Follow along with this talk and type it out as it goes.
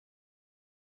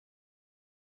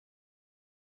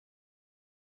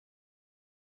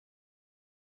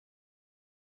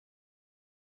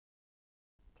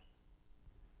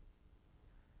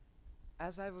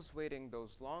As I was waiting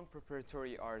those long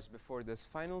preparatory hours before this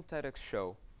final TEDx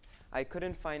show, I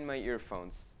couldn't find my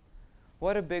earphones.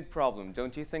 What a big problem,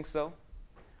 don't you think so?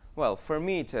 Well, for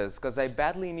me it is, because I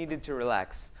badly needed to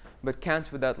relax, but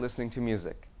can't without listening to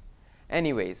music.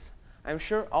 Anyways, I'm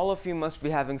sure all of you must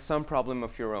be having some problem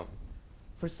of your own.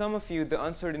 For some of you, the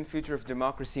uncertain future of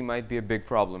democracy might be a big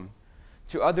problem.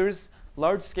 To others,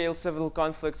 large-scale civil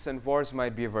conflicts and wars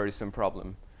might be a worrisome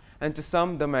problem. And to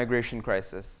some, the migration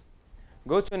crisis.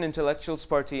 Go to an intellectuals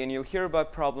party and you'll hear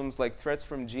about problems like threats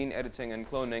from gene editing and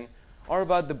cloning, or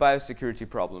about the biosecurity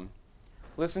problem.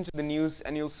 Listen to the news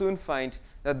and you'll soon find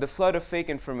that the flood of fake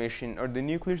information or the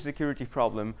nuclear security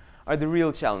problem are the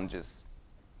real challenges.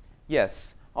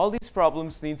 Yes, all these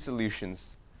problems need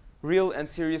solutions, real and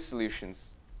serious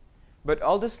solutions. But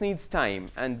all this needs time,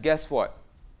 and guess what?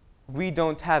 We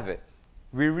don't have it.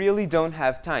 We really don't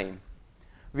have time.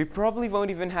 We probably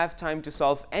won't even have time to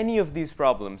solve any of these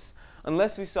problems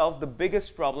unless we solve the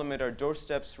biggest problem at our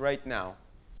doorsteps right now.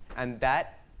 And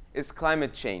that is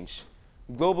climate change,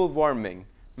 global warming,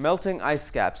 melting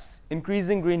ice caps,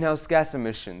 increasing greenhouse gas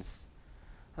emissions.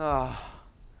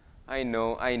 I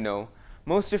know.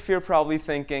 Most of you are probably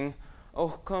thinking,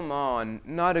 oh, come on,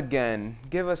 not again,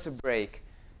 give us a break.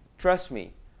 Trust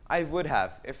me, I would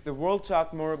have if the world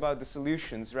talked more about the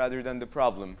solutions rather than the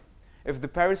problem, if the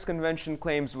Paris Convention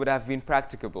claims would have been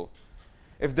practicable,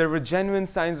 if there were genuine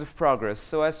signs of progress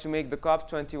so as to make the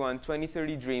COP21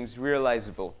 2030 dreams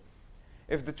realizable,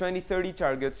 if the 2030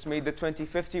 targets made the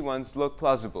 2050 ones look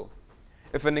plausible,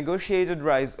 if a negotiated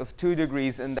rise of 2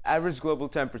 degrees in the average global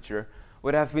temperature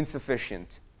would have been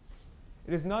sufficient.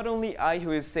 It is not only I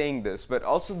who is saying this, but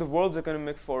also the World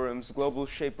Economic Forum's Global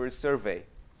Shapers Survey.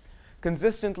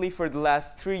 Consistently for the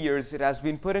last 3 years, it has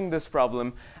been putting this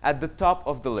problem at the top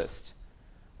of the list.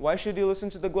 Why should you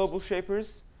listen to the Global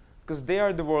Shapers? Because they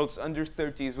are the world's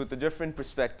under-30s with a different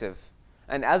perspective.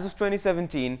 And as of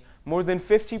 2017, more than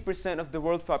 50% of the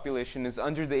world population is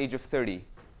under the age of 30.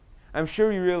 I'm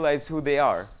sure you realize who they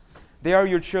are. They are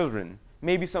your children,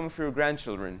 maybe some of your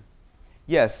grandchildren.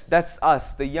 Yes, that's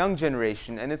us, the young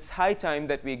generation, and it's high time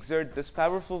that we exert this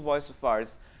powerful voice of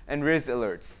ours and raise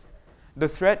alerts. The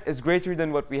threat is greater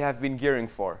than what we have been gearing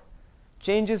for.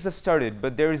 Changes have started,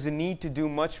 but there is a need to do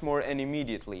much more and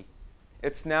immediately.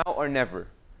 It's now or never.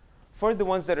 For the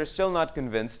ones that are still not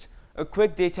convinced, a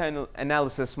quick data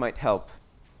analysis might help.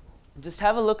 Just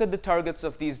have a look at the targets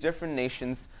of these different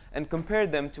nations and compare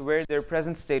them to where their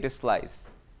present status lies.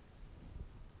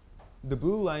 The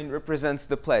blue line represents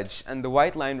the pledge, and the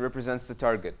white line represents the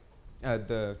target,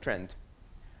 the trend.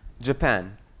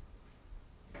 Japan,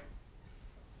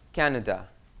 Canada,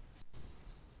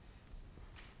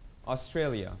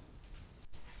 Australia,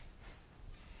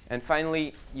 and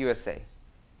finally, USA.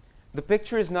 The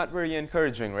picture is not very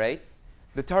encouraging, right?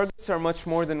 The targets are much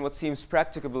more than what seems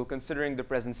practicable considering the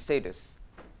present status.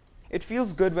 It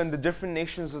feels good when the different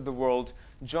nations of the world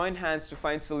join hands to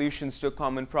find solutions to a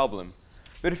common problem.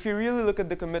 But if you really look at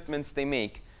the commitments they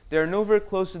make, they are nowhere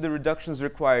close to the reductions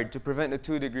required to prevent a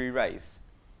 2-degree rise.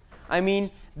 I mean,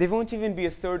 they won't even be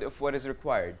a third of what is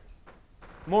required.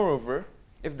 Moreover,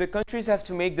 if the countries have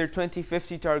to make their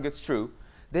 2050 targets true,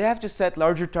 they have to set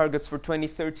larger targets for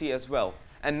 2030 as well,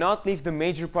 and not leave the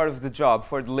major part of the job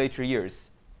for the later years.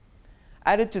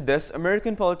 Added to this,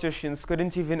 American politicians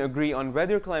couldn't even agree on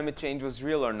whether climate change was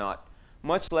real or not,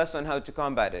 much less on how to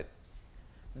combat it.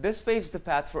 This paves the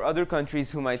path for other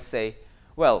countries who might say,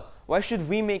 well, why should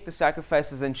we make the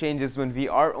sacrifices and changes when we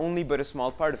are only but a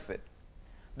small part of it?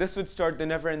 This would start the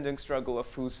never-ending struggle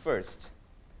of who's first.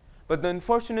 But the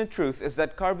unfortunate truth is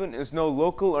that carbon is no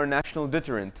local or national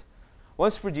deterrent.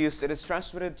 Once produced, it is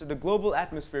transmitted to the global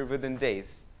atmosphere within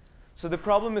days. So the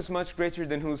problem is much greater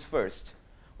than who's first.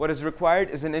 What is required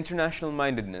is an international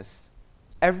mindedness.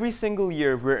 Every single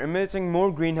year, we're emitting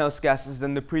more greenhouse gases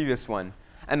than the previous one.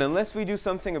 And unless we do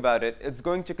something about it, it's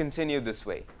going to continue this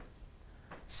way.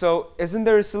 So, isn't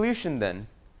there a solution then?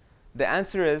 The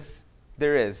answer is,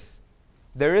 there is.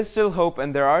 There is still hope,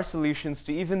 and there are solutions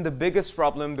to even the biggest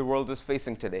problem the world is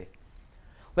facing today.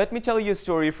 Let me tell you a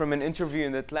story from an interview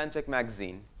in Atlantic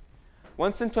magazine.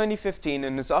 Once in 2015,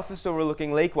 in his office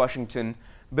overlooking Lake Washington,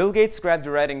 Bill Gates grabbed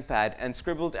a writing pad and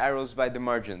scribbled arrows by the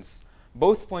margins,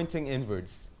 both pointing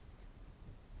inwards.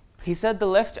 He said the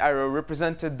left arrow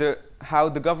represented how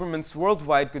the governments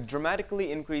worldwide could dramatically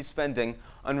increase spending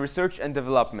on research and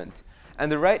development,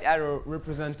 and the right arrow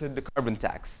represented the carbon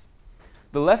tax.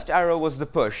 The left arrow was the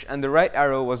push, and the right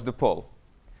arrow was the pull.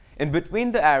 In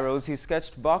between the arrows, he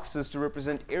sketched boxes to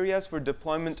represent areas for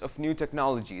deployment of new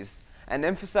technologies and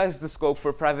emphasized the scope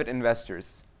for private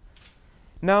investors.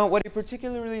 Now, what I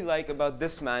particularly like about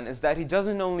this man is that he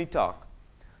doesn't only talk,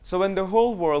 So when the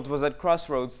whole world was at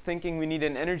crossroads thinking we need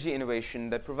an energy innovation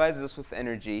that provides us with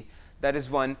energy that is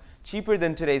 1, cheaper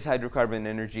than today's hydrocarbon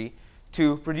energy,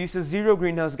 2, produces 0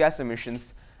 greenhouse gas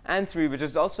emissions, and 3, which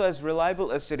is also as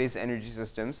reliable as today's energy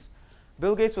systems,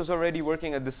 Bill Gates was already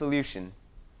working at the solution.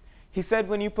 He said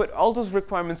when you put all those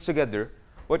requirements together,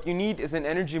 what you need is an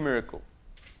energy miracle.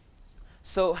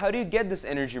 So how do you get this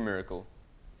energy miracle?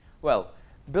 Well,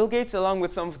 Bill Gates, along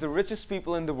with some of the richest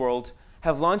people in the world,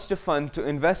 have launched a fund to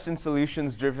invest in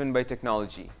solutions driven by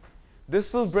technology.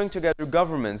 This will bring together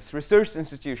governments, research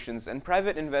institutions, and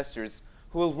private investors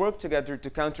who will work together to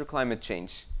counter climate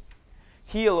change.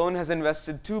 He alone has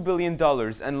invested $2 billion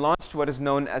and launched what is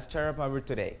known as Terra Power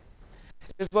today.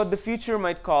 It is what the future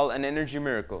might call an energy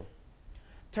miracle.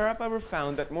 Terra Power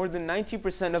found that more than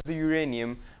 90% of the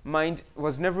uranium mined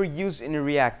was never used in a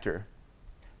reactor.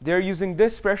 They are using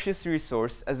this precious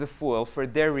resource as a fuel for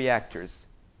their reactors.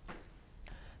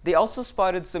 They also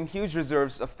spotted some huge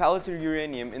reserves of pelleted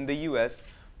uranium in the US,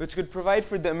 which could provide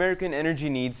for the American energy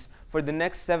needs for the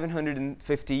next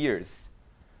 750 years.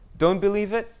 Don't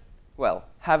believe it? Well,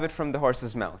 have it from the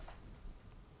horse's mouth.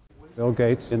 Bill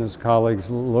Gates and his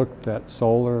colleagues looked at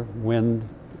solar, wind,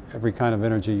 every kind of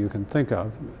energy you can think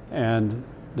of, and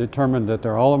determined that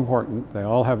they're all important, they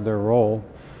all have their role.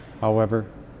 However,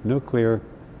 nuclear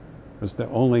was the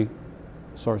only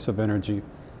source of energy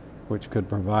which could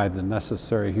provide the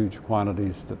necessary huge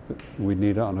quantities that we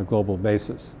need on a global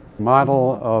basis.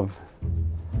 Model of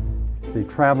the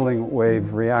traveling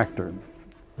wave reactor.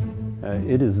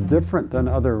 It is different than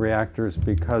other reactors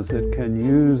because it can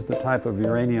use the type of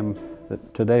uranium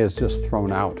that today is just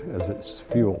thrown out as its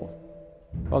fuel.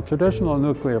 Well, traditional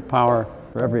nuclear power,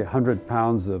 for every 100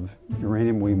 pounds of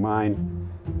uranium we mine,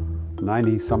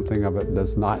 90-something of it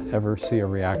does not ever see a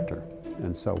reactor.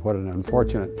 And so what an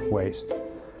unfortunate waste.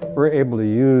 We're able to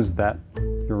use that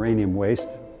uranium waste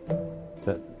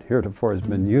that heretofore has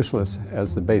been useless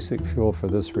as the basic fuel for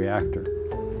this reactor.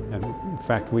 And in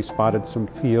fact, we spotted some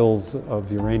fields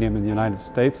of uranium in the United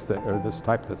States that are this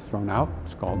type that's thrown out.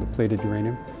 It's called depleted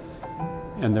uranium.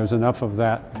 And there's enough of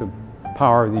that to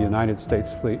power the United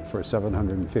States fleet for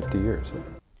 750 years.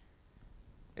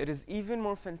 It is even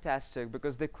more fantastic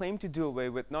because they claim to do away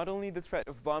with not only the threat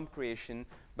of bomb creation,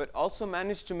 but also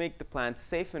manage to make the plant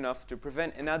safe enough to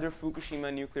prevent another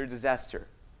Fukushima nuclear disaster.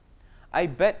 I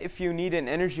bet if you need an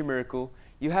energy miracle,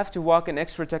 you have to walk an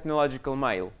extra technological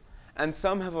mile, and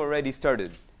some have already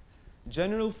started.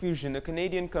 General Fusion, a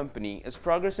Canadian company, is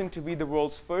progressing to be the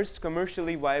world's first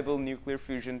commercially viable nuclear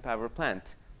fusion power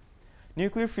plant.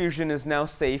 Nuclear fusion is now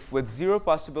safe with zero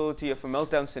possibility of a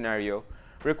meltdown scenario,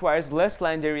 requires less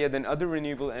land area than other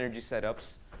renewable energy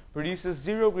setups, produces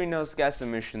 0 greenhouse gas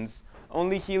emissions,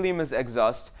 only helium as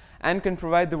exhaust, and can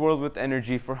provide the world with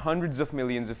energy for hundreds of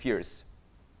millions of years.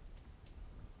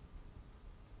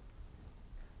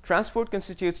 Transport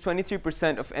constitutes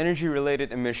 23% of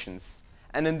energy-related emissions,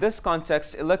 and in this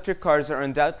context, electric cars are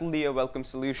undoubtedly a welcome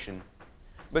solution.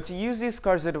 But to use these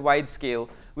cars at a wide scale,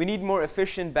 we need more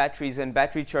efficient batteries and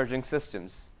battery charging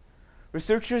systems.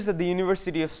 Researchers at the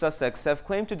University of Sussex have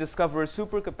claimed to discover a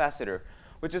supercapacitor,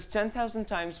 which is 10,000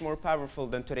 times more powerful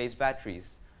than today's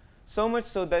batteries. So much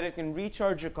so that it can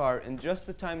recharge a car in just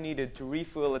the time needed to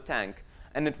refuel a tank,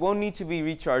 and it won't need to be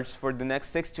recharged for the next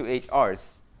 6 to 8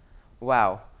 hours.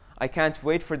 Wow, I can't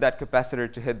wait for that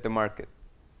capacitor to hit the market.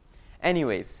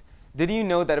 Anyways, did you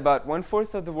know that about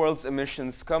 1/4 of the world's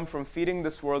emissions come from feeding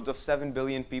this world of 7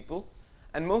 billion people?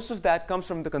 And most of that comes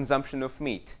from the consumption of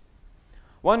meat.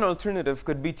 One alternative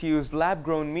could be to use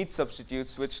lab-grown meat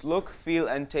substitutes which look, feel,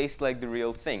 and taste like the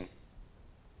real thing.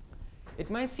 It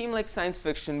might seem like science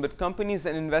fiction, but companies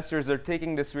and investors are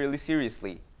taking this really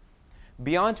seriously.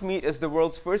 Beyond Meat is the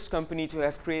world's first company to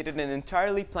have created an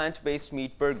entirely plant-based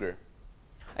meat burger.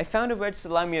 I found a veg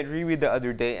salami at Riri the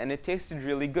other day and it tasted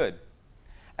really good.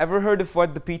 Ever heard of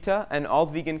What the Pita, an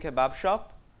all-vegan kebab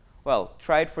shop? Well,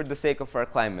 try it for the sake of our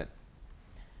climate.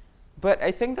 But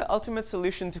I think the ultimate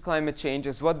solution to climate change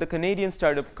is what the Canadian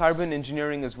startup Carbon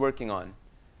Engineering is working on.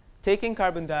 Taking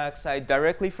carbon dioxide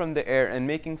directly from the air and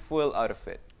making fuel out of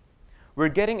it. We're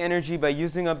getting energy by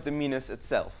using up the meanness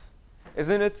itself.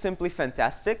 Isn't it simply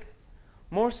fantastic?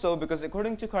 More so because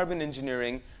according to Carbon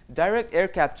Engineering, direct air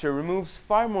capture removes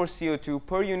far more CO2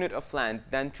 per unit of land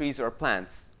than trees or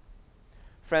plants.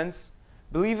 Friends,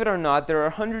 believe it or not, there are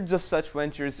hundreds of such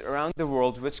ventures around the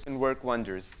world which can work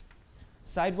wonders.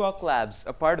 Sidewalk Labs,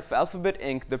 a part of Alphabet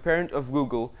Inc., the parent of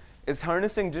Google, is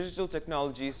harnessing digital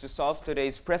technologies to solve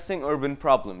today's pressing urban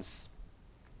problems.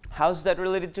 How's that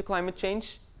related to climate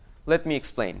change? Let me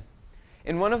explain.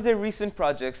 In one of their recent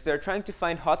projects, they're trying to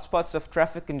find hotspots of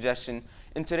traffic congestion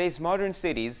in today's modern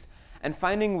cities and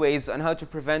finding ways on how to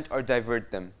prevent or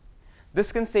divert them.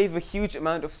 This can save a huge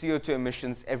amount of CO2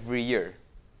 emissions every year.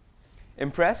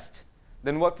 Impressed?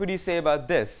 Then what would you say about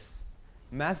this?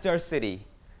 Masdar City,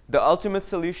 the ultimate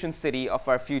solution city of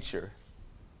our future.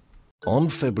 On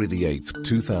February 8,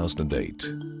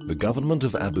 2008, the government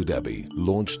of Abu Dhabi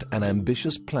launched an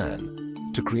ambitious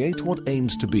plan to create what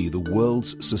aims to be the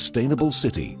world's sustainable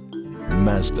city,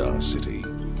 Masdar City.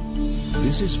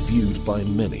 This is viewed by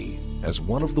many as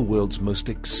one of the world's most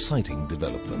exciting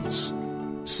developments.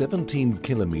 17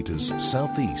 kilometers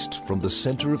southeast from the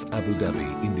center of Abu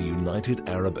Dhabi in the United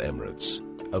Arab Emirates,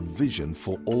 a vision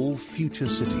for all future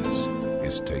cities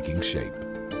is taking shape.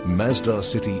 Masdar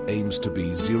City aims to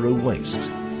be zero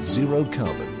waste, zero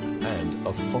carbon, and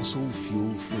a fossil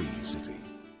fuel-free city.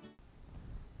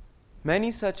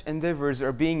 Many such endeavors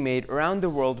are being made around the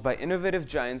world by innovative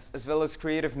giants as well as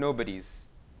creative nobodies.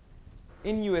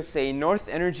 In USA, North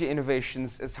Energy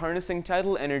Innovations is harnessing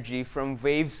tidal energy from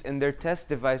waves in their test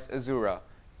device Azura.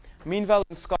 Meanwhile,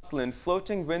 in Scotland,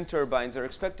 floating wind turbines are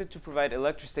expected to provide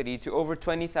electricity to over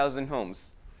 20,000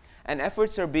 homes. And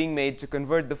efforts are being made to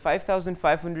convert the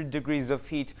 5,500 degrees of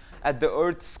heat at the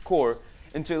Earth's core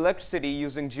into electricity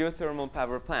using geothermal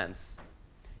power plants.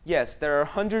 Yes, there are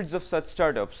hundreds of such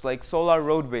startups like Solar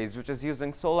Roadways, which is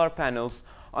using solar panels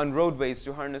on roadways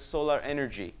to harness solar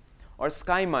energy, or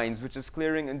Sky Mines, which is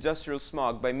clearing industrial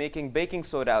smog by making baking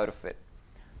soda out of it,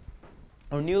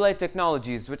 or New Light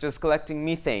Technologies, which is collecting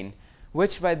methane,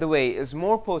 which, by the way, is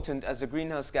more potent as a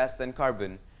greenhouse gas than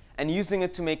carbon, and using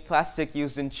it to make plastic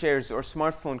used in chairs or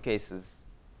smartphone cases.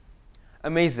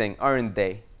 Amazing, aren't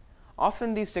they?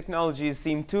 Often these technologies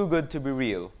seem too good to be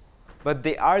real, but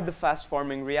they are the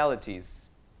fast-forming realities.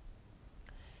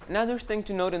 Another thing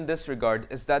to note in this regard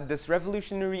is that this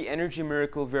revolutionary energy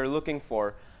miracle we are looking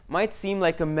for might seem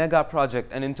like a mega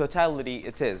project, and in totality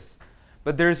it is.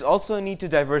 But there is also a need to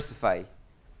diversify.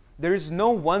 There is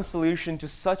no one solution to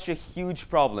such a huge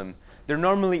problem. There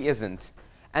normally isn't.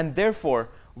 And therefore,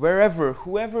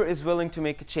 whoever is willing to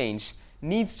make a change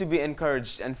needs to be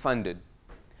encouraged and funded.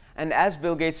 And as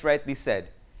Bill Gates rightly said,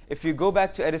 if you go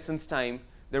back to Edison's time,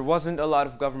 there wasn't a lot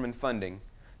of government funding.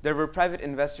 There were private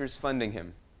investors funding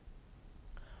him.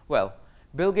 Well,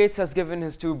 Bill Gates has given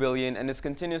his $2 billion and is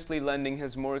continuously lending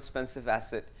his more expensive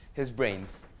asset, his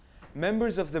brains.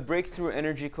 Members of the Breakthrough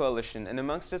Energy Coalition, and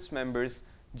amongst its members,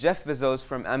 Jeff Bezos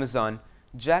from Amazon,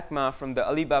 Jack Ma from the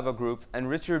Alibaba Group, and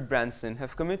Richard Branson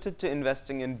have committed to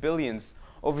investing in billions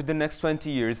over the next 20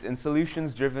 years in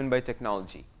solutions driven by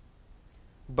technology.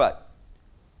 But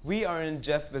we aren't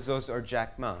Jeff Bezos or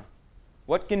Jack Ma.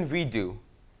 What can we do?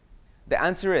 The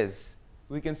answer is,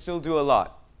 we can still do a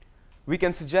lot. We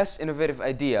can suggest innovative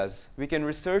ideas. We can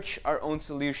research our own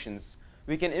solutions.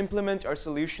 We can implement our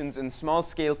solutions in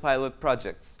small-scale pilot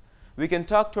projects. We can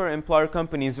talk to our employer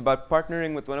companies about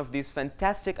partnering with one of these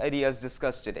fantastic ideas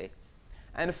discussed today.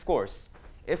 And of course,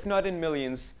 if not in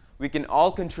millions, we can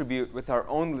all contribute with our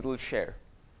own little share.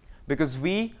 Because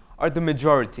we are the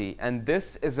majority, and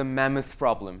this is a mammoth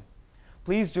problem.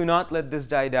 Please do not let this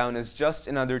die down as just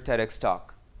another TEDx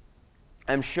talk.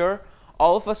 I'm sure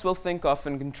all of us will think of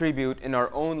and contribute in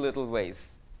our own little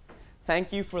ways.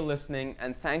 Thank you for listening,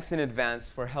 and thanks in advance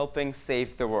for helping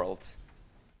save the world.